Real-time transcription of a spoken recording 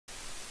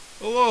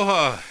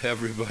Aloha,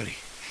 everybody.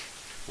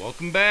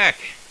 Welcome back.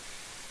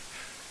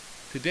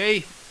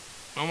 Today,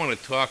 I want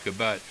to talk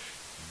about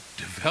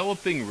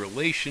developing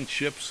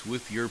relationships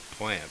with your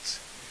plants.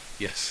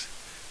 Yes,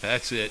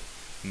 that's it.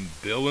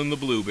 Bill and the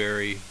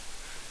blueberry.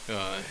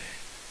 Uh,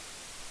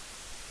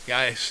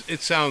 Guys,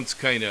 it sounds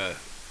kind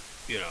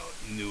of,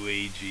 new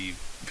agey.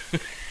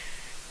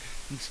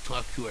 Let's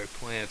talk to our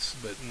plants,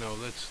 but no,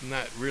 that's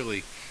not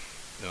really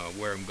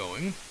where I'm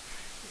going.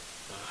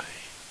 Uh,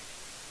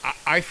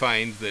 I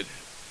find that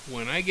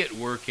when I get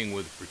working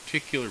with a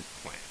particular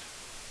plant,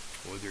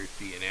 whether it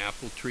be an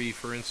apple tree,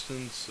 for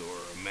instance, or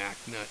a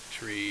macnut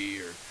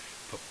tree, or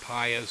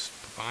papayas,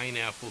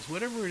 pineapples,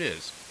 whatever it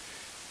is,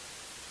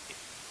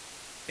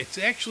 it's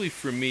actually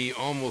for me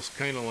almost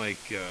kind of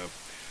like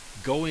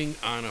going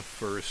on a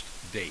first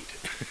date.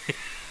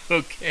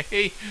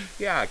 Okay?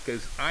 Yeah,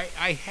 because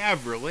I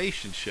have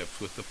relationships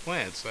with the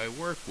plants I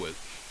work with.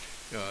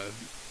 Uh,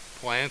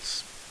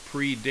 Plants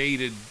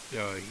predated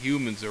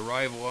humans'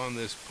 arrival on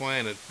this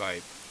planet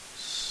by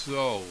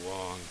so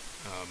long.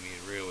 I mean,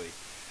 really,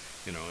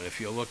 if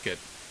you look at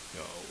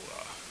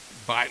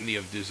Botany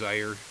of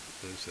Desire,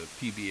 there's a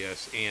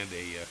PBS and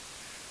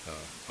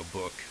a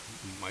book,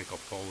 Michael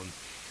Pollan.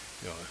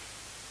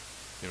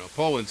 You know,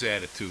 Pollan's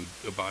attitude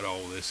about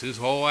all this, his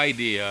whole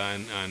idea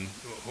on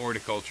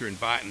horticulture and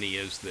botany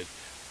is that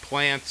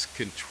plants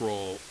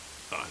control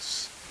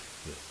us.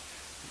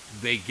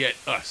 They get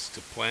us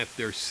to plant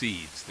their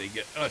seeds. They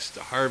get us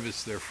to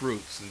harvest their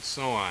fruits and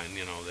so on.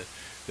 That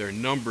their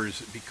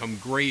numbers become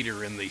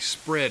greater and they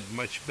spread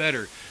much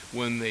better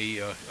when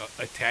they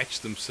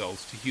attach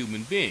themselves to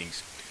human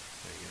beings.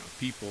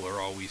 People are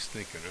always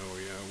thinking, oh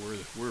yeah,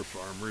 we're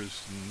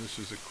farmers and this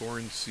is a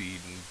corn seed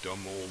and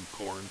dumb old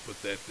corn,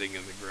 put that thing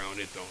in the ground,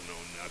 it don't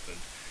know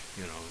nothing.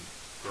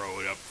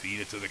 Grow it up, feed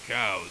it to the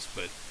cows.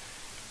 But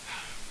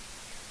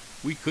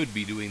we could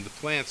be doing the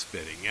plant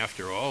spitting.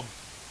 After all,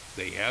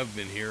 they have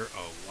been here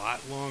a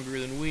lot longer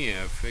than we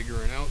have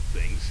figuring out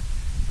things.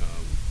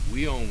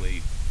 We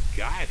only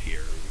got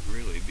here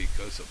really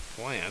because of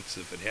plants.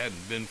 If it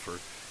hadn't been for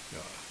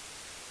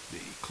the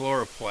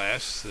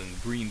chloroplasts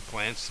and green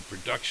plants, the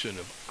production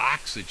of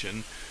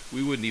oxygen,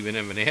 we wouldn't even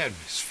have an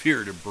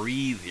atmosphere to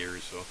breathe here.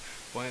 So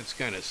plants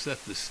kind of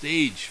set the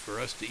stage for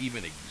us to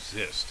even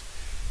exist.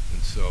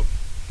 And so,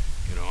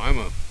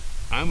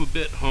 I'm a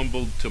bit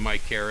humbled to my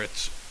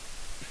carrots.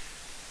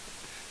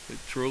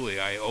 Truly,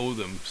 I owe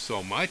them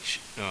so much.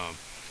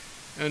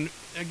 And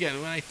again,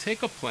 when I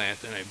take a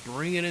plant and I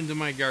bring it into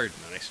my garden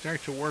and I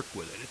start to work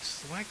with it,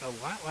 it's like a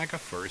lot like a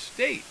first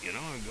date.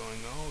 I'm going,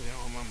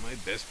 I'm on my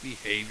best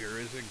behavior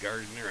as a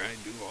gardener. I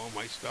do all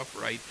my stuff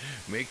right,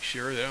 make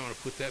sure that I'm going to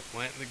put that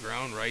plant in the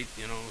ground right,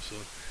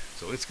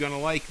 so it's going to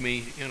like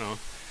me,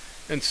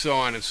 and so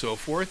on and so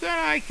forth. And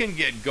I can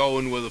get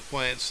going with a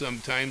plant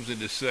sometimes and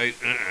decide,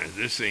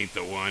 this ain't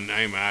the one.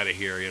 I'm out of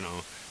here,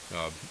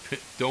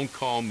 don't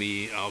call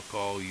me, I'll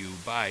call you.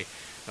 Bye.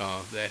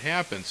 That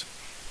happens.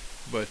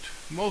 But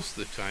most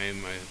of the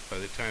time, by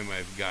the time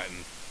I've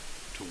gotten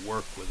to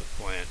work with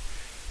a plant,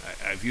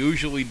 I've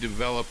usually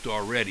developed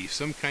already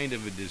some kind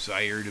of a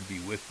desire to be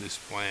with this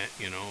plant.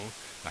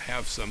 I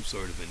have some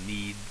sort of a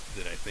need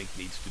that I think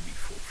needs to be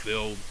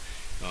fulfilled.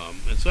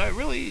 And so I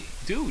really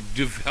do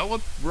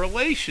develop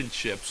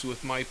relationships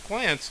with my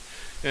plants.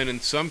 And in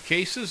some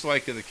cases,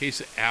 like in the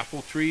case of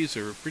apple trees,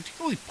 or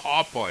particularly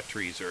pawpaw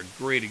trees are a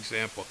great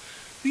example.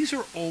 These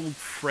are old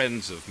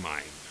friends of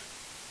mine.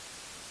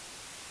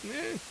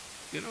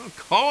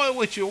 Call it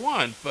what you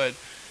want, but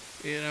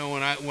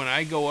when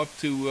I go up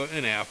to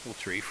an apple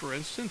tree, for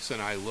instance,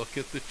 and I look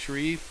at the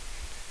tree,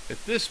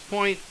 at this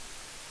point,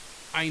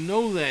 I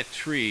know that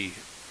tree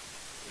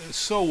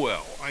so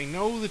well. I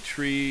know the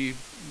tree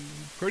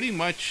pretty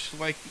much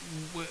like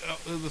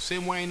the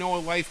same way I know a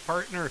life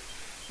partner.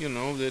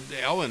 That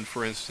Ellen,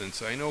 for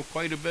instance, I know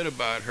quite a bit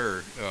about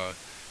her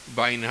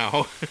by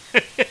now.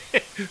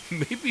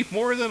 Maybe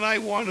more than I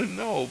want to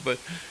know, but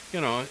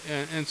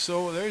and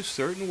so there's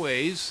certain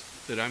ways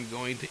that I'm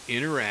going to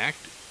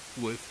interact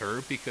with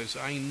her because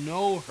I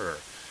know her.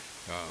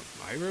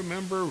 I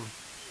remember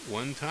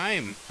one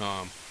time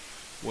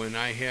when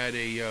I had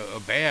a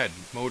bad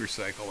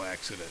motorcycle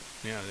accident.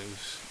 Yeah,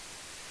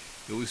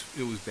 it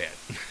was bad.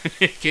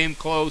 It came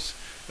close.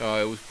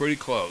 It was pretty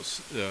close.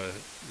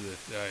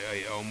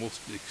 I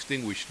almost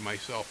extinguished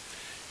myself.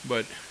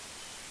 But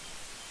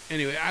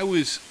anyway, I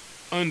was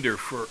under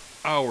for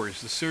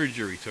hours. The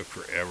surgery took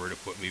forever to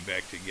put me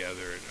back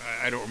together. And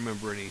I don't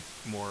remember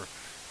anymore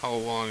how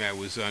long I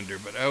was under,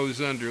 but I was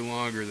under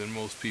longer than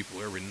most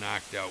people ever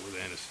knocked out with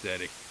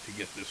anesthetic to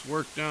get this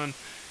work done.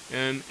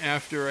 And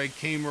after I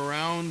came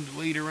around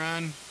later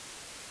on,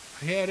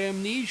 I had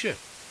amnesia.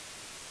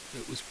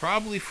 It was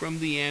probably from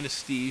the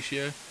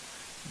anesthesia,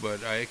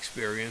 but I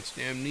experienced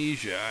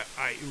amnesia.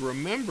 I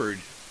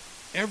remembered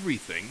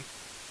everything.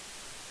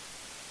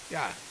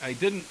 Yeah, I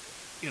didn't,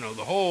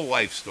 the whole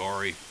life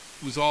story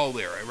was all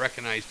there. I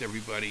recognized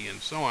everybody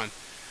and so on.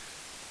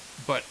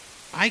 But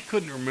I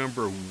couldn't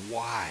remember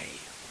why.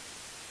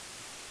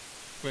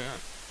 Yeah,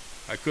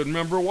 I couldn't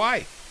remember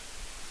why.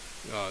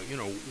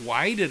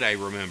 Why did I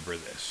remember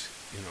this?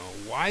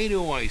 Why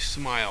do I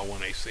smile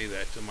when I say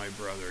that to my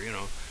brother?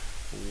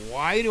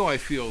 Why do I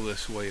feel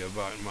this way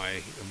about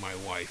my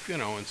wife?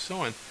 And so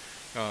on.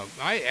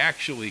 I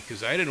actually,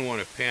 because I didn't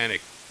want to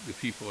panic the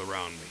people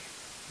around me.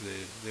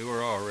 They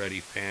were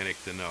already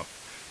panicked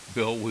enough.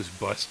 Bill was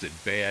busted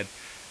bad.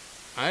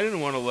 I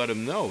didn't want to let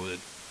them know that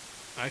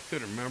I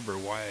couldn't remember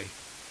why.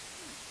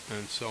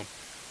 And so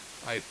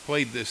I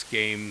played this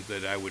game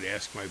that I would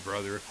ask my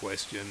brother a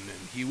question,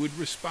 and he would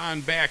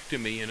respond back to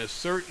me in a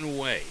certain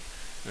way.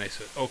 And I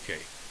said, okay,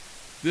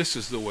 this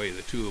is the way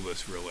the two of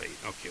us relate.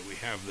 Okay, we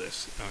have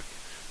this.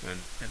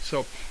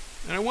 Okay.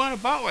 And I went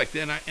about like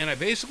that, and I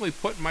basically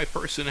put my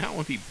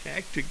personality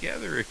back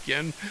together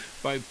again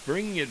by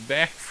bringing it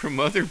back from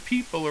other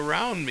people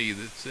around me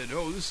that said,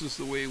 oh, this is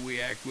the way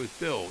we act with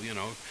Bill,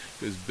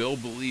 because Bill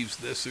believes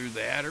this or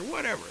that or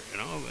whatever,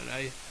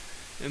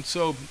 and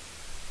so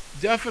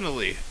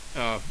definitely,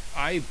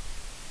 I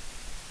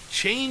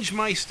change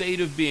my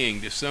state of being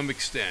to some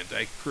extent.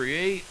 I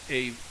create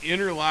a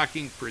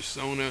interlocking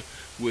persona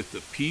with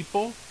the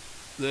people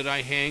that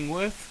I hang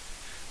with.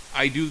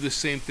 I do the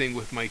same thing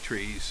with my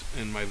trees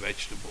and my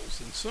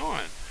vegetables and so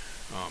on.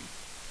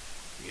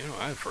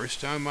 First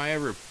time I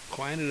ever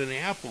planted an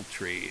apple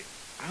tree,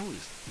 I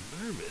was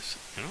nervous.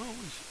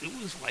 It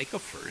was like a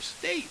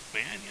first date,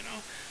 man.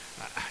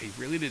 I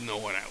really didn't know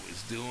what I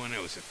was doing.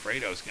 I was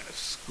afraid I was going to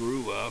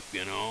screw up,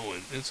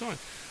 and so on.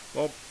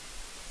 Well,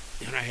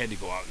 I had to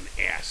go out and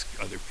ask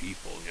other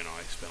people.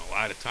 I spent a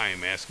lot of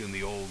time asking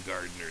the old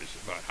gardeners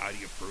about how do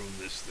you prune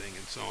this thing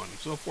and so on and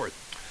so forth.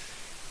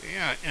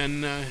 Yeah,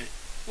 and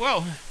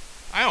well,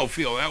 I don't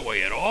feel that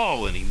way at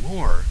all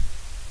anymore.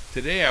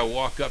 Today I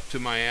walk up to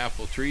my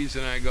apple trees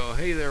and I go,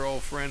 hey there,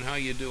 old friend, how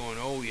you doing?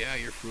 Oh, yeah,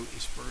 your fruit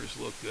and spurs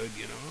look good.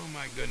 Oh,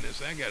 my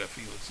goodness, I got a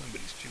feeling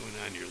somebody's chewing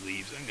on your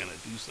leaves. I'm going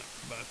to do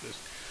something about this.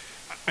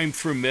 I'm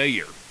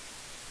familiar.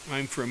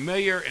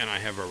 And I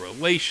have a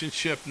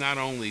relationship not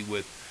only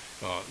with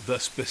the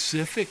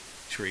specific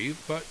tree,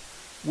 but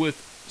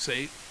with,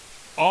 say,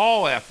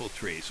 all apple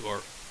trees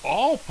or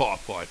all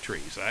pawpaw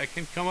trees. I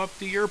can come up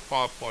to your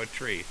pawpaw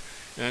tree,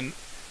 and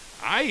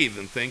I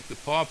even think the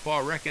pawpaw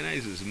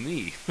recognizes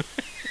me.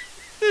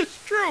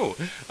 It's true.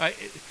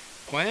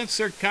 Plants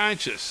are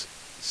conscious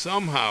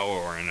somehow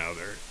or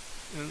another,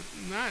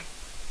 not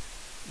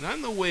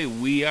in the way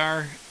we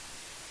are,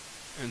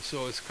 and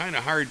so it's kind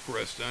of hard for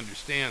us to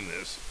understand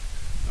this.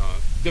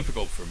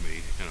 Difficult for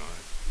me,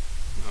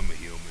 I'm a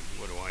human.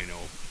 What do I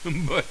know?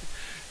 But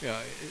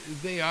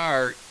they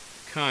are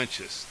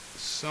conscious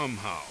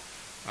somehow.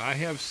 I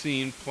have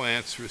seen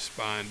plants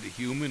respond to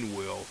human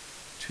will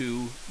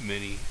too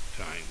many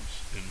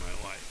times in my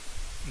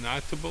life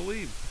not to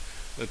believe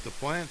that the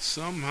plants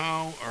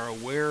somehow are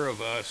aware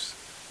of us,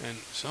 and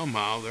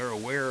somehow they're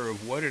aware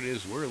of what it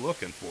is we're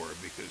looking for,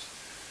 because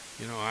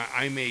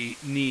I may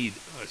need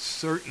a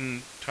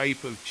certain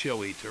type of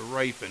chili to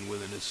ripen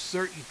within a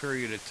certain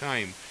period of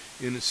time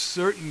in a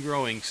certain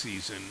growing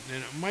season,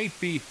 and it might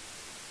be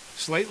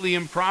slightly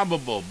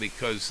improbable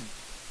because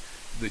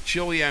the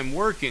chili I'm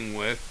working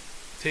with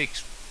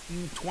takes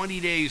 20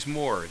 days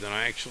more than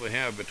I actually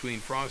have between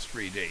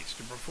frost-free dates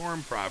to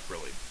perform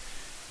properly.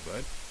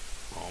 But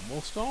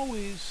almost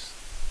always,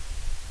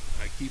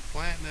 I keep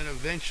planting it.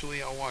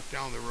 Eventually I'll walk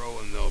down the row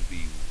and there'll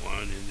be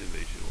one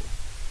individual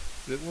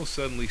that will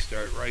suddenly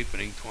start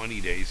ripening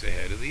 20 days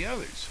ahead of the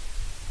others.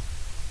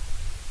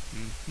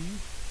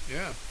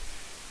 Yeah.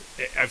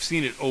 I've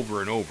seen it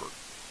over and over,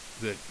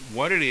 that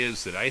what it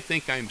is that I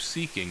think I'm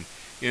seeking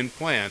in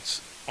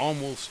plants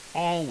almost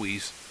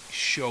always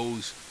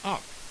shows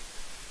up.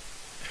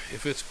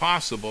 If it's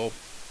possible,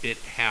 it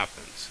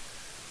happens.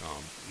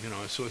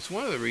 So it's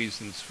one of the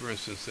reasons, for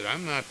instance, that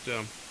I'm not,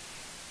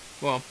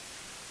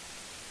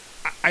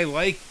 I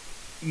like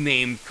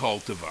named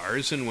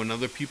cultivars, and when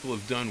other people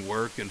have done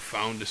work and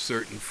found a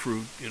certain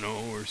fruit,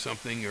 or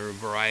something, or a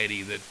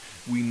variety that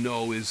we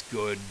know is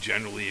good,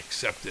 generally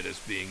accepted as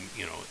being,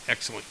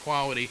 excellent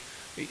quality,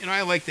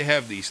 I like to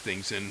have these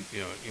things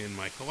in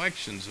my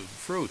collections of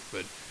fruit,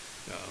 but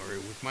or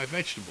with my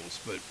vegetables.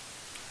 But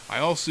I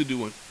also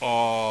do an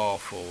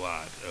awful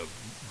lot of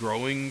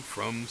growing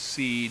from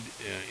seed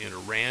in a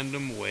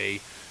random way,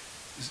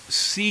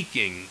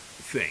 seeking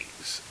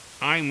things.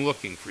 I'm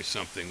looking for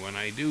something when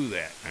I do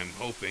that. I'm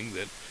hoping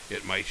that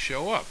it might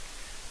show up.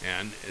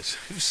 And as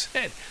I've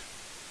said,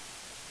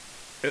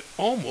 it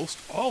almost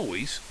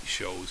always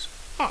shows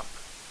up.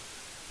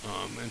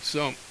 And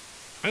so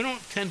I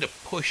don't tend to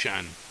push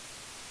on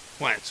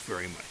plants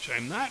very much.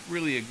 I'm not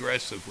really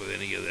aggressive with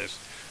any of this.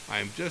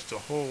 I'm just a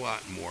whole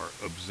lot more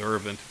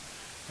observant.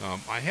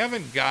 I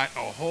haven't got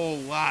a whole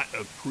lot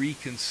of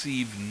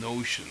preconceived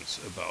notions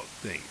about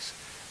things.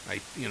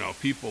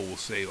 People will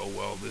say, oh,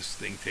 well, this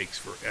thing takes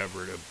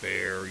forever to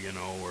bear,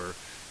 or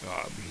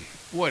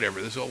whatever.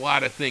 There's a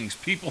lot of things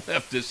people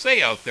have to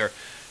say out there.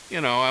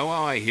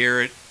 I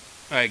hear it,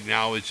 I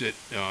acknowledge it.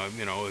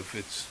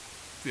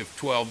 If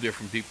 12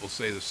 different people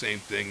say the same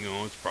thing,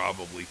 it's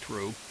probably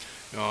true.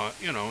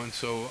 And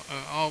so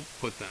I'll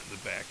put that in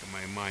the back of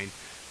my mind.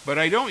 but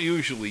I don't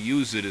usually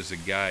use it as a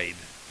guide.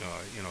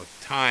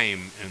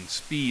 Time and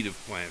speed of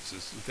plants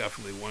is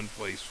definitely one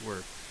place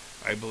where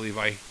I believe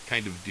I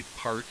kind of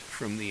depart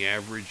from the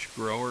average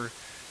grower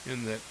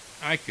in that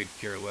I could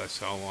care less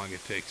how long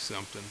it takes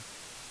something.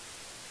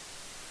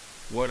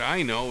 What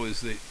I know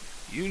is that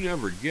you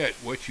never get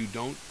what you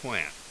don't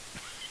plant.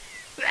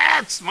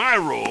 That's my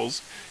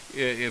rules.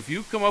 If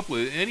you come up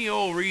with any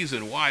old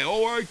reason why,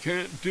 I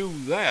can't do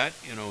that,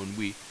 and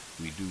we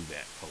do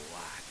that a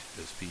lot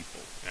as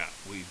people. Yeah,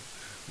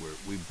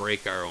 we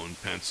break our own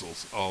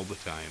pencils all the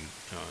time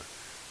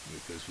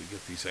because we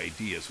get these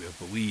ideas. We have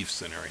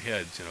beliefs in our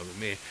heads.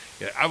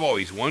 I've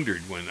always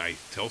wondered when I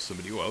tell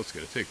somebody, well, it's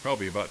going to take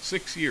probably about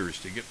 6 years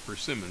to get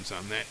persimmons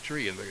on that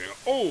tree, and they're going,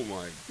 oh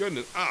my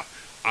goodness,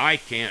 I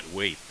can't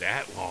wait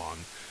that long.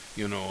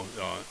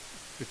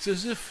 It's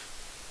as if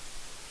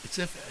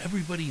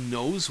everybody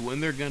knows when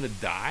they're going to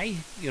die.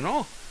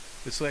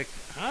 It's like,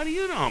 how do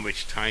you know how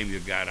much time you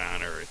got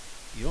on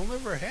Earth? You'll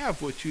never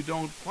have what you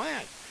don't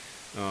plant.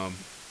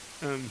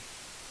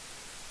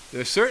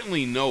 There's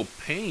certainly no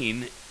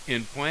pain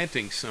in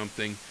planting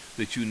something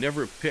that you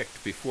never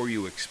picked before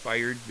you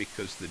expired,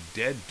 because the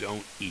dead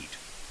don't eat.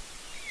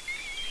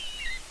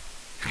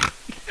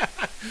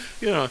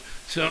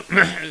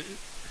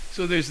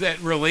 So there's that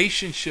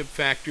relationship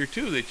factor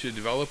too that you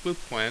develop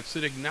with plants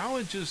that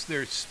acknowledges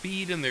their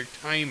speed and their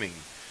timing.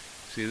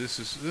 See, this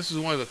is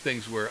one of the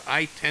things where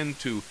I tend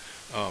to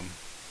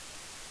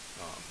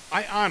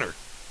I honor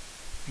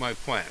my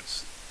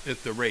plants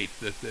at the rate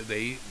that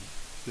they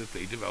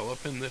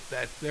develop, and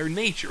that their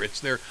nature, it's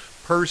their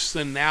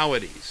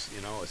personalities.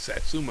 A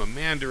Satsuma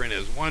mandarin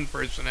has one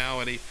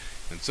personality,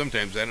 and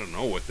sometimes I don't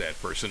know what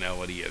that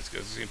personality is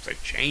because it seems to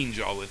change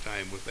all the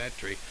time with that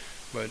tree.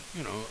 But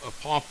a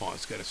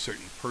pawpaw's got a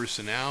certain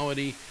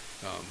personality.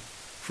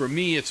 For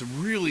me, it's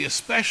really a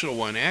special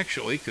one,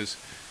 actually, because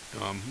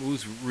I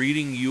was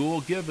reading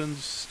Ewell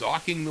Gibbons'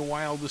 Stalking the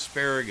Wild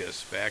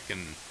Asparagus back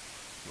in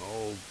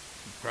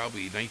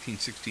probably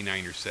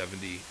 1969 or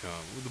 70.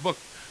 The book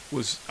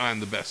was on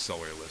the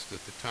bestseller list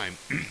at the time,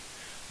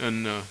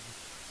 and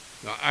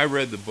I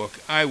read the book.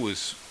 I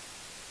was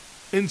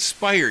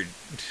inspired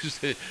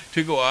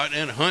to go out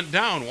and hunt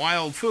down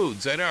wild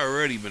foods. I'd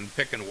already been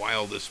picking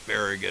wild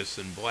asparagus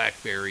and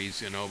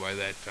blackberries, by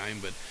that time,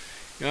 but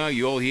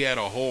he had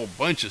a whole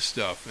bunch of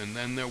stuff. And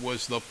then there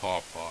was the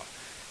pawpaw,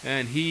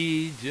 and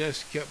he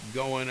just kept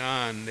going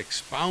on,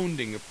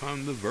 expounding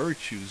upon the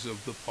virtues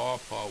of the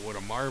pawpaw, what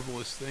a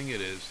marvelous thing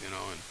it is, and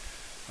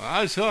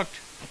I was hooked.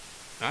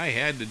 I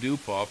had to do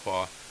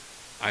pawpaw.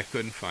 I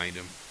couldn't find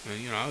him.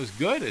 And, I was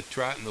good at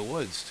trotting the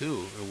woods,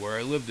 too. Where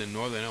I lived in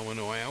northern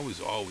Illinois, I was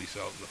always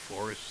out in the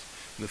forests,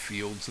 in the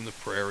fields, and the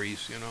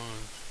prairies,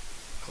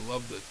 I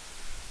loved it.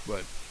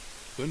 But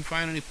couldn't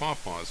find any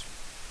pawpaws.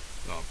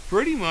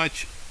 Pretty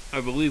much,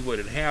 I believe what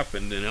had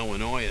happened in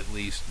Illinois, at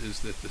least, is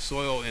that the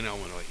soil in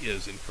Illinois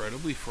is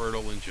incredibly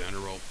fertile in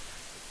general.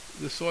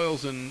 The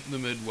soils in the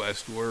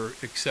Midwest were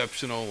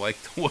exceptional,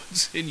 like the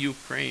ones in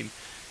Ukraine.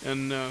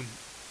 And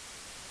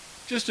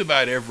just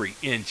about every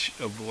inch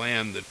of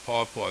land that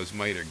pawpaws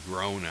might have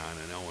grown on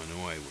in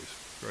Illinois was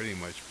pretty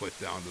much put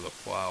down to the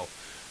plow,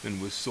 and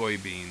with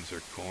soybeans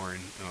or corn.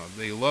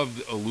 They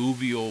loved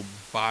alluvial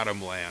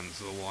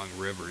bottomlands along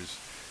rivers.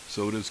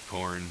 So does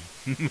corn.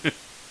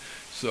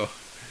 So,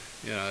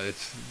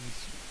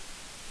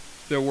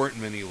 there weren't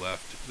many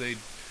left.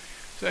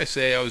 As I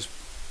say, I was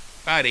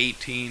about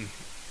 18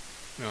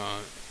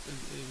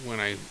 when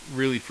I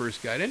really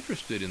first got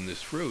interested in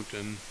this fruit,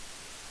 and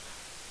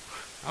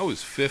I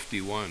was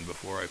 51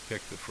 before I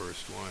picked the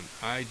first one.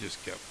 I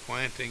just kept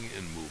planting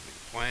and moving,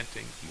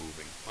 planting,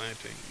 moving,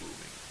 planting,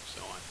 moving, and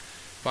so on.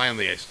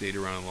 Finally, I stayed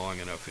around long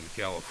enough in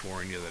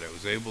California that I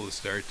was able to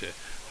start to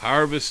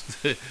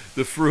harvest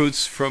the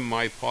fruits from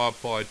my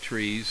pawpaw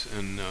trees.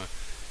 And,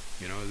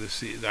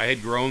 I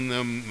had grown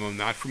them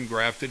not from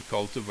grafted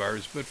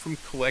cultivars, but from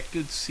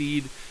collected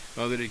seed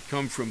that had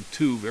come from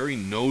two very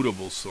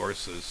notable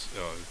sources.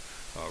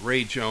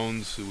 Ray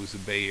Jones, who was a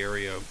Bay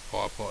Area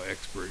pawpaw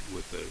expert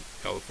with the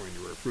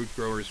California Rare Fruit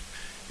Growers,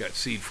 got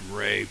seed from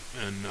Ray,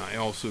 and I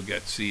also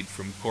got seed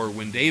from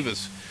Corwin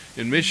Davis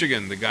in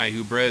Michigan, the guy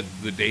who bred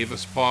the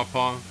Davis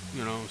pawpaw,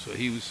 so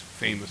he was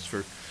famous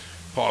for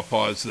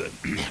pawpaws. The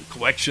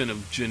collection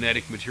of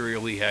genetic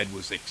material he had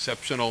was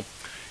exceptional,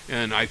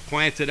 and I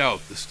planted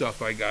out the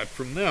stuff I got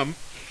from them,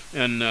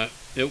 and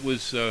it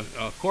was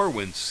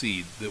Corwin's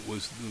seed that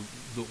was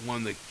the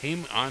one that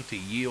came on to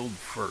yield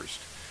first.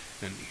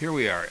 And here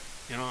we are,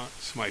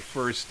 it's my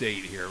first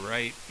date here,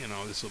 right?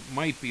 This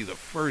might be the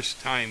first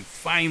time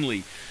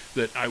finally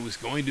that I was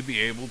going to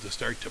be able to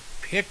start to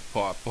pick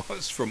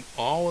pawpaws from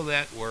all of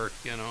that work,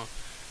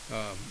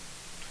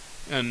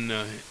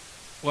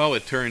 Well,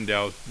 it turned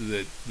out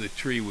that the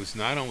tree was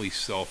not only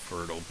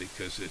self-fertile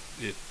because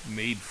it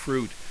made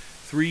fruit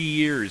 3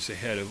 years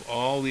ahead of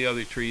all the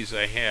other trees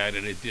I had,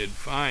 and it did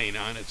fine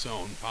on its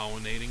own,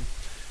 pollinating.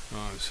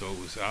 So it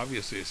was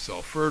obviously a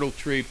self-fertile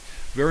tree,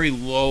 very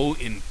low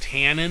in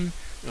tannin,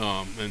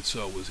 and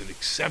so it was an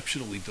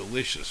exceptionally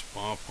delicious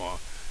pawpaw.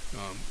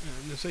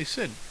 And as I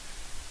said,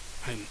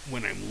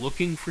 when I'm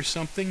looking for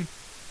something,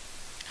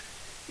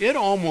 it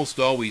almost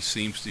always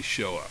seems to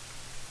show up.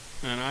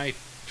 And I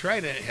try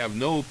to have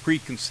no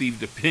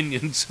preconceived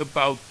opinions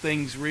about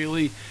things,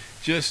 really,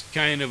 just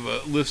kind of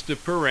a list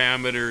of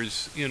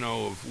parameters,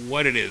 of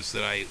what it is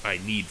that I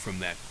need from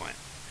that plant.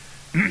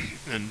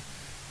 And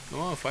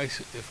well,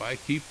 if I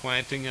keep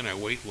planting and I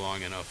wait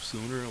long enough,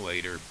 sooner or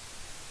later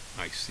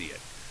I see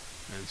it.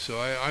 And so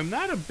I'm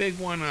not a big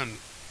one on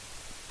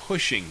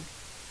pushing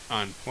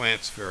on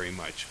plants very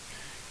much.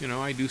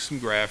 I do some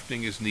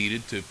grafting as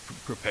needed to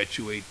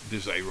perpetuate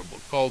desirable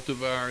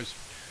cultivars.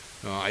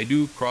 I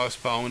do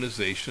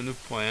cross-pollination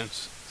of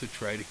plants to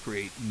try to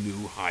create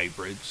new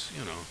hybrids.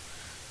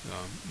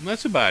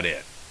 That's about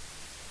it.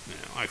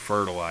 I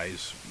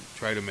fertilize,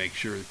 try to make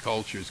sure the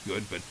culture is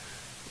good, but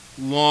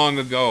long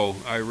ago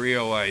I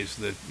realized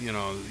that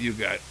you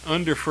got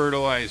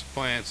under-fertilized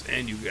plants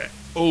and you got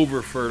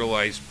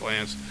over-fertilized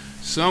plants.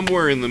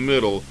 Somewhere in the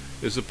middle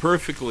is a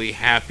perfectly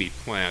happy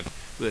plant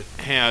that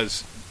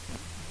has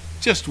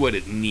just what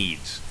it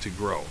needs to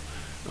grow.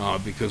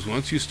 Because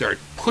once you start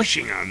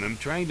pushing on them,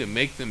 trying to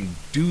make them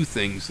do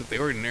things that they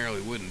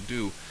ordinarily wouldn't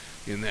do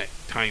in that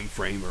time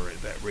frame or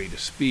at that rate of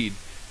speed,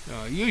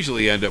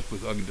 usually end up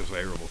with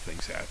undesirable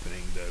things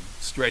happening. The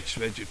stretched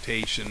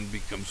vegetation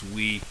becomes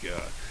weak,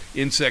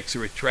 insects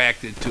are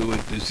attracted to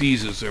it,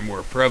 diseases are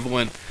more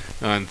prevalent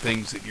on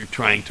things that you're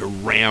trying to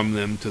ram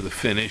them to the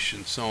finish,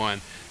 and so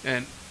on.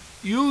 And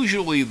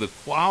usually the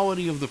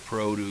quality of the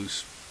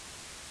produce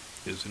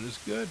isn't as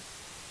good.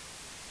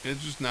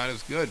 It's just not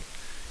as good.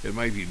 It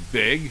might be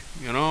big,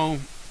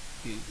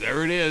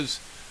 there it is,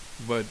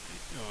 but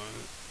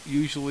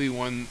usually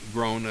one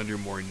grown under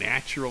more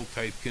natural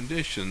type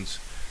conditions,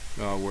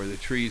 where the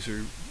trees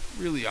are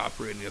really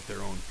operating at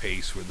their own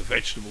pace, where the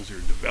vegetables are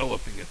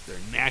developing at their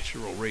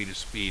natural rate of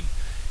speed.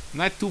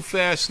 Not too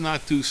fast,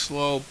 not too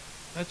slow.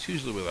 That's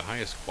usually where the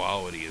highest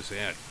quality is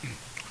at.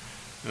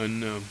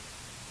 And,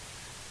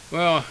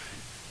 well,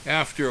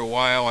 after a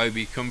while I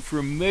become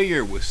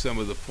familiar with some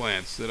of the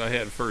plants that I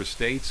had first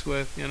dates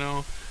with,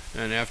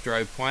 and after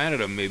I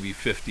planted them maybe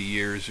 50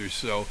 years or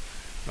so,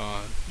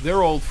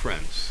 they're old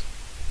friends.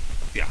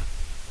 Yeah.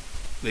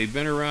 They've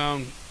been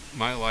around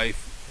my life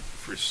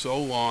for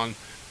so long.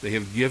 They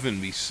have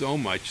given me so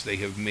much. They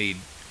have made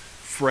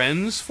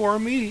friends for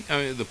me. I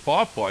mean, the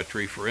pawpaw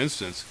tree, for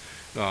instance,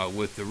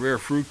 with the rare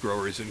fruit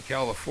growers in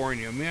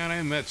California. Man,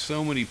 I met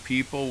so many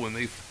people when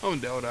they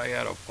found out I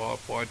had a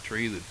pawpaw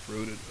tree that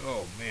fruited.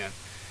 Oh, man.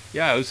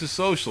 Yeah, it was a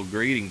social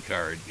greeting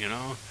card,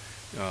 and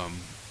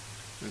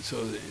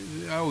so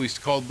I always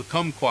called the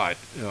kumquat,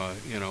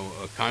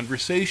 a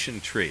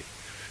conversation tree,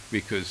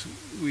 because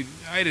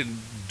I didn't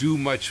do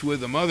much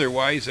with them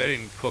otherwise. I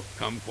didn't cook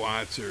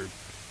kumquats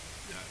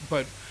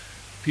but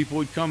people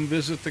would come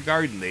visit the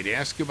garden. They'd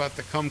ask about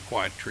the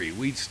kumquat tree.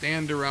 We'd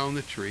stand around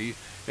the tree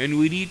and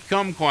we'd eat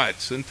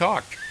kumquats and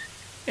talk.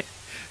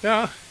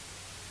 Yeah,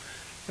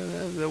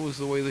 that was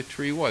the way the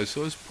tree was.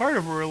 So it was part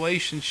of a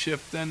relationship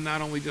then, not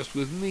only just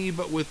with me,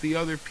 but with the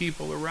other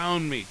people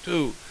around me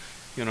too.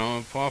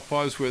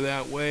 Pawpaws were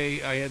that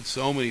way. I had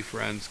so many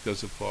friends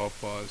because of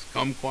pawpaws.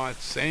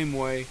 Kumquats, same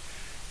way.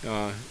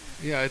 Yeah,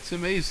 it's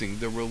amazing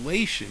the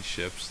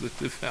relationships that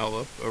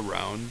develop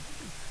around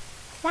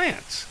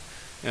plants.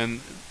 And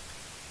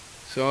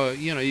so,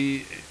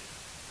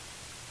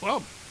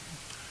 well,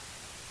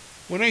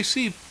 when I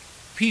see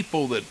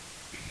people that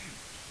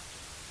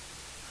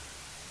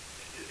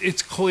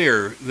it's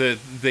clear that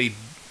they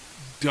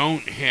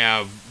don't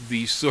have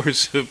these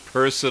sorts of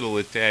personal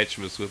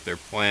attachments with their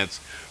plants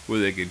where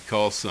they could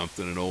call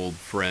something an old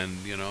friend,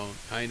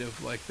 kind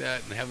of like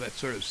that, and have that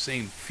sort of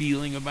same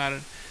feeling about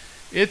it.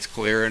 It's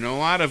clear, and a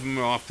lot of them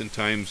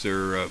oftentimes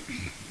are,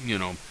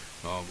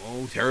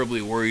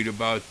 terribly worried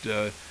about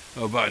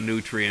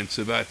nutrients,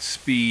 about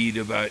speed,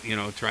 about,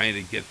 trying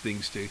to get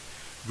things to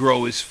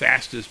grow as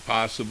fast as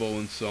possible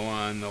and so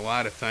on. A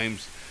lot of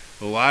times,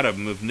 a lot of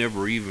them have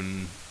never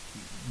even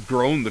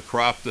grown the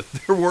crop that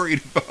they're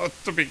worried about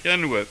to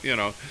begin with,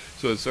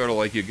 So it's sort of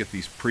like you get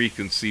these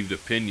preconceived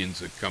opinions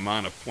that come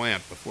on a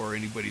plant before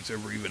anybody's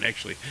ever even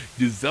actually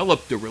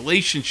developed a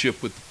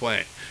relationship with the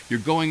plant. You're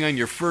going on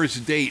your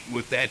first date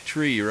with that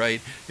tree,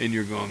 right? And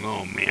you're going,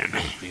 oh man,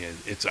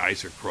 its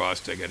eyes are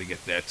crossed. I got to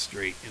get that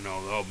straight,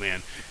 Oh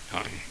man,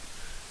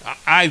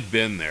 I've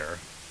been there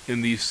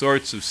in these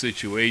sorts of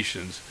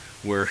situations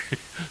where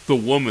the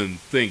woman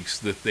thinks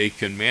that they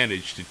can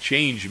manage to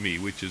change me,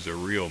 which is a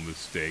real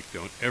mistake.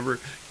 Don't ever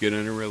get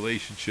in a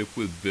relationship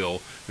with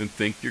Bill and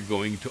think you're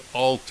going to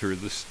alter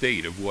the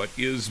state of what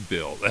is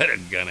Bill. That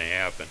ain't gonna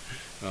happen.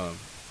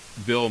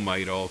 Bill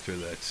might alter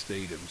that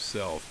state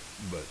himself,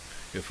 but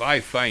if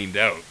I find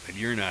out that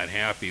you're not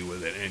happy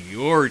with it and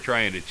you're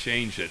trying to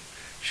change it,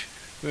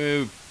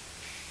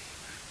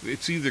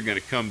 it's either going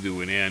to come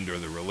to an end or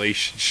the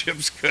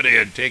relationship's going to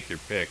end. Take your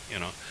pick,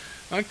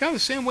 I'm kind of the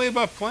same way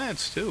about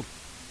plants, too.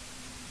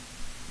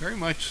 Very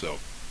much so.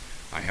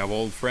 I have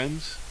old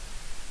friends.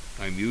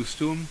 I'm used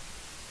to them.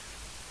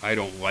 I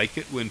don't like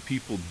it when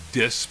people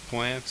diss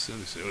plants and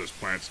they say, oh, this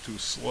plant's too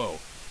slow.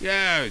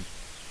 Yeah.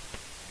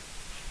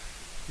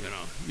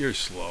 you're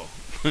slow.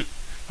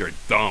 You're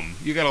dumb.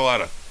 You got a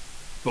lot of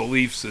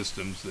belief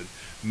systems that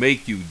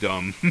make you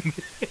dumb.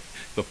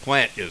 The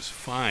plant is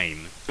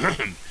fine.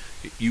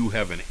 You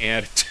have an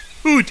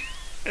attitude,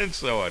 and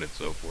so on and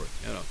so forth.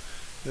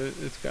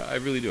 I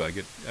really do. I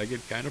get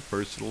kind of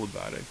personal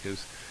about it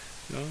because,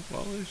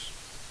 well,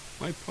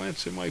 my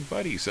plants are my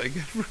buddies. I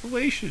get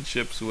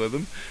relationships with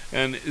them,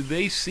 and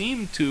they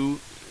seem to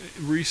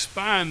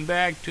respond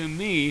back to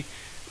me,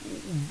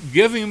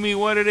 giving me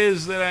what it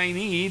is that I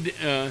need.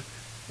 I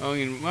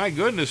mean, my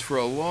goodness, for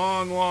a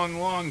long, long,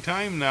 long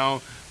time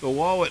now, the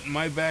wallet in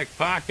my back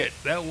pocket,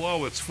 that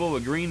wallet's full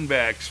of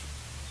greenbacks.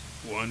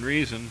 One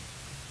reason,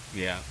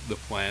 yeah, the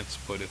plants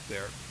put it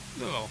there.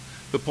 Well,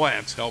 the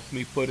plants helped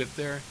me put it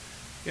there.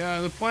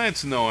 Yeah, the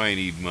plants know I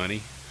need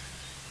money.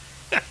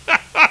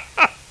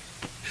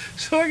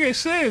 So like I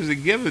say, there's a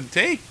give and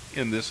take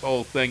in this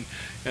whole thing,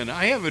 and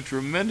I have a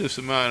tremendous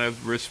amount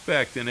of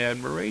respect and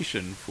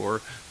admiration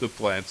for the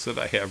plants that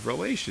I have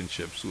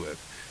relationships with.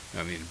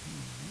 I mean,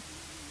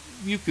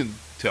 you can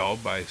tell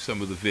by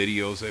some of the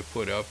videos I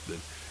put up that,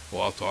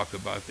 well, I'll talk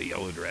about the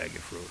yellow dragon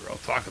fruit, or I'll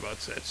talk about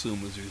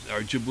satsumas,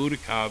 or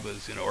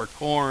jabuticabas, or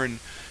corn,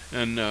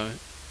 and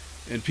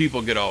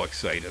people get all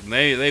excited, and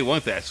they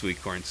want that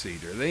sweet corn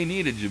seed, or they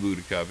need a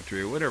jabuticaba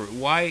tree, or whatever.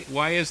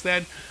 Why is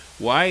that?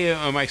 Why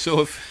am I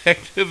so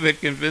effective at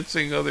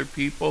convincing other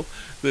people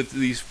that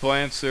these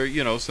plants are,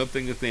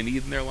 something that they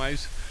need in their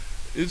lives?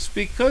 It's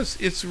because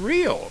it's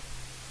real.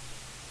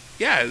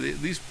 Yeah,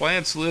 these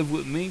plants live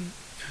with me.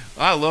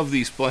 I love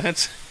these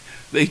plants.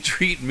 They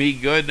treat me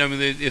good. I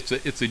mean, it's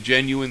a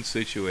genuine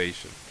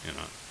situation.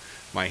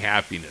 My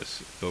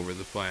happiness over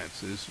the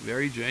plants is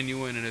very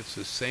genuine, and it's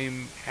the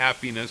same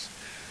happiness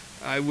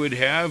I would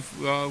have,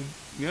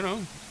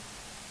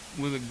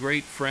 with a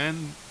great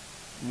friend,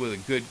 with a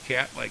good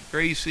cat like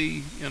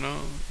Gracie.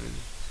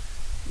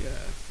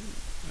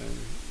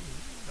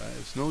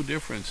 It's no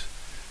difference,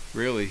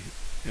 really.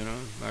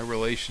 My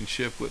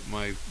relationship with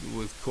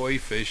koi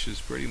fish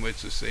is pretty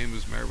much the same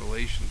as my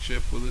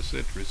relationship with a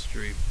citrus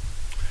tree.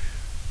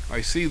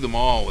 I see them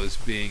all as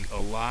being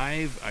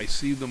alive. I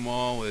see them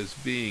all as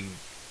being,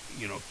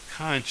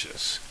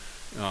 conscious.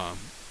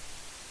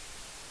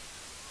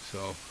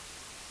 So,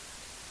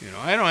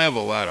 I don't have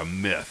a lot of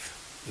myth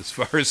as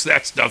far as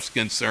that stuff's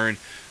concerned.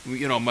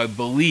 My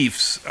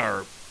beliefs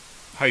are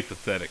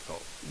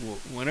hypothetical.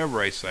 Whenever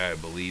I say I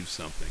believe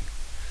something,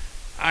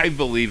 I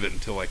believe it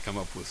until I come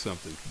up with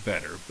something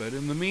better. But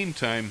in the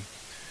meantime,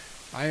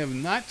 I have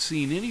not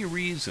seen any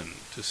reason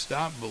to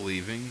stop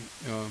believing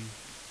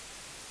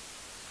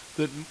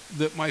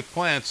that my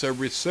plants are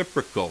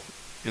reciprocal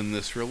in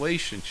this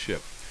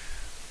relationship.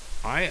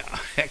 I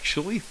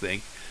actually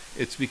think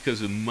it's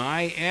because of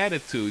my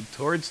attitude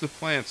towards the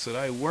plants that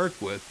I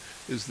work with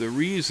is the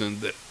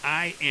reason that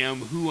I am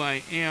who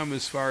I am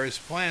as far as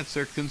plants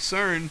are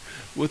concerned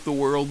with the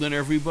world and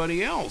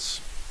everybody else.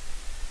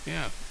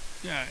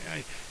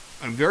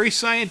 I'm very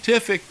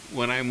scientific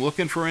when I'm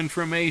looking for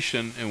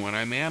information and when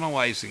I'm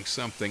analyzing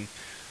something,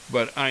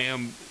 but I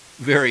am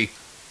very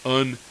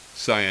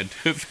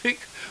unscientific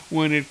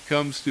when it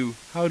comes to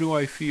how do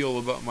I feel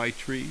about my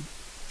tree.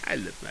 I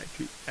love my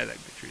tree. I like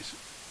my trees.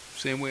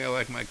 Same way I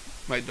like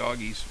my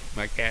doggies,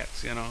 my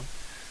cats,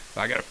 If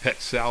I got a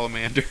pet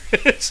salamander,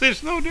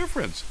 there's no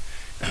difference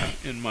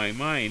in my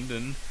mind.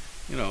 And,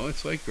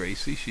 it's like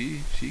Gracie.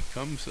 She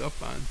comes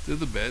up onto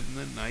the bed in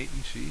the night,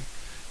 and she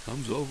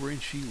comes over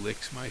and she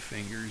licks my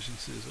fingers and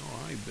says, "Oh,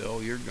 hi,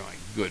 Bill. You're going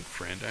good,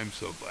 friend. I'm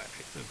so glad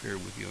I live here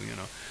with you,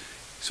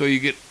 So you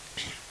get,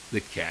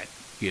 the cat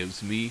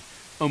gives me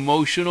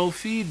emotional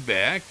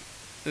feedback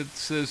that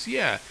says,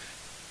 yeah,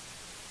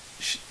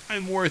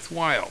 I'm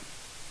worthwhile.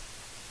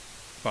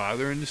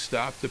 Bothering to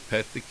stop to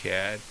pet the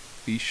cat,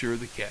 be sure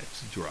the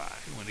cat's dry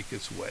when it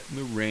gets wet in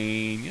the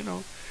rain,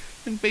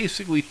 and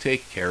basically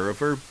take care of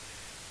her.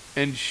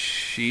 And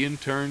she, in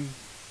turn,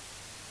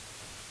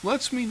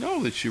 lets me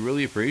know that she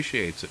really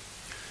appreciates it.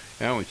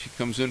 Now, when she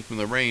comes in from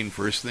the rain,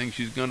 first thing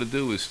she's going to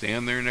do is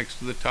stand there next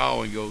to the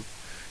towel and go,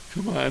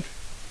 "Come on,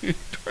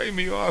 dry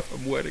me off.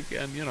 I'm wet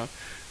again."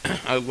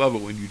 I love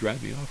it when you dry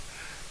me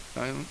off.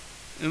 And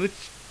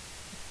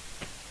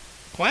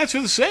plants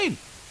are the same.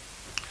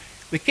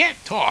 They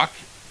can't talk,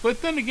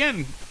 but then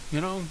again,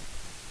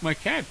 my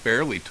cat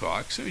barely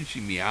talks. I mean, she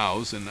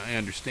meows, and I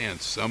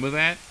understand some of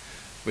that,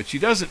 but she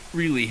doesn't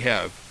really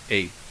have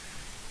a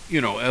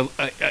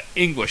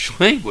English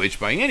language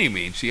by any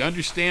means. She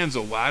understands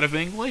a lot of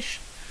English.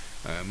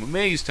 I'm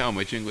amazed how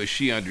much English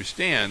she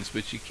understands,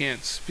 but she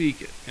can't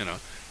speak it.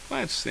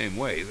 Plants the same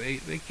way.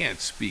 They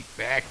can't speak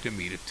back to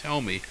me to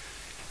tell me.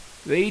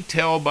 They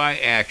tell by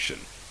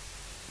action.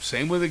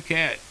 Same with a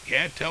cat.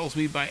 Cat tells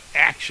me by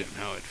action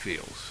how it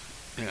feels.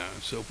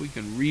 So if we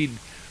can read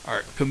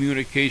our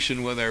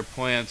communication with our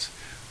plants,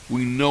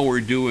 we know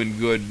we're doing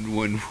good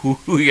when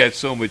we got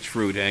so much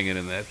fruit hanging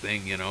in that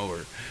thing,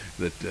 or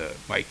that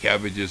my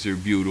cabbages are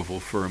beautiful,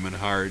 firm, and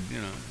hard,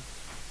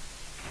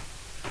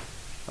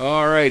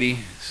 Alrighty,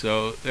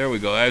 so there we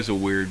go. That's a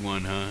weird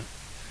one, huh?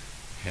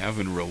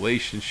 Having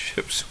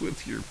relationships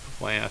with your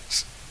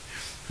plants.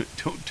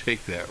 Don't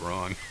take that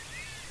wrong.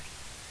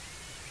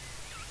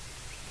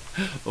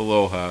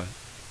 Aloha.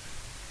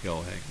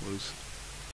 Y'all hang loose.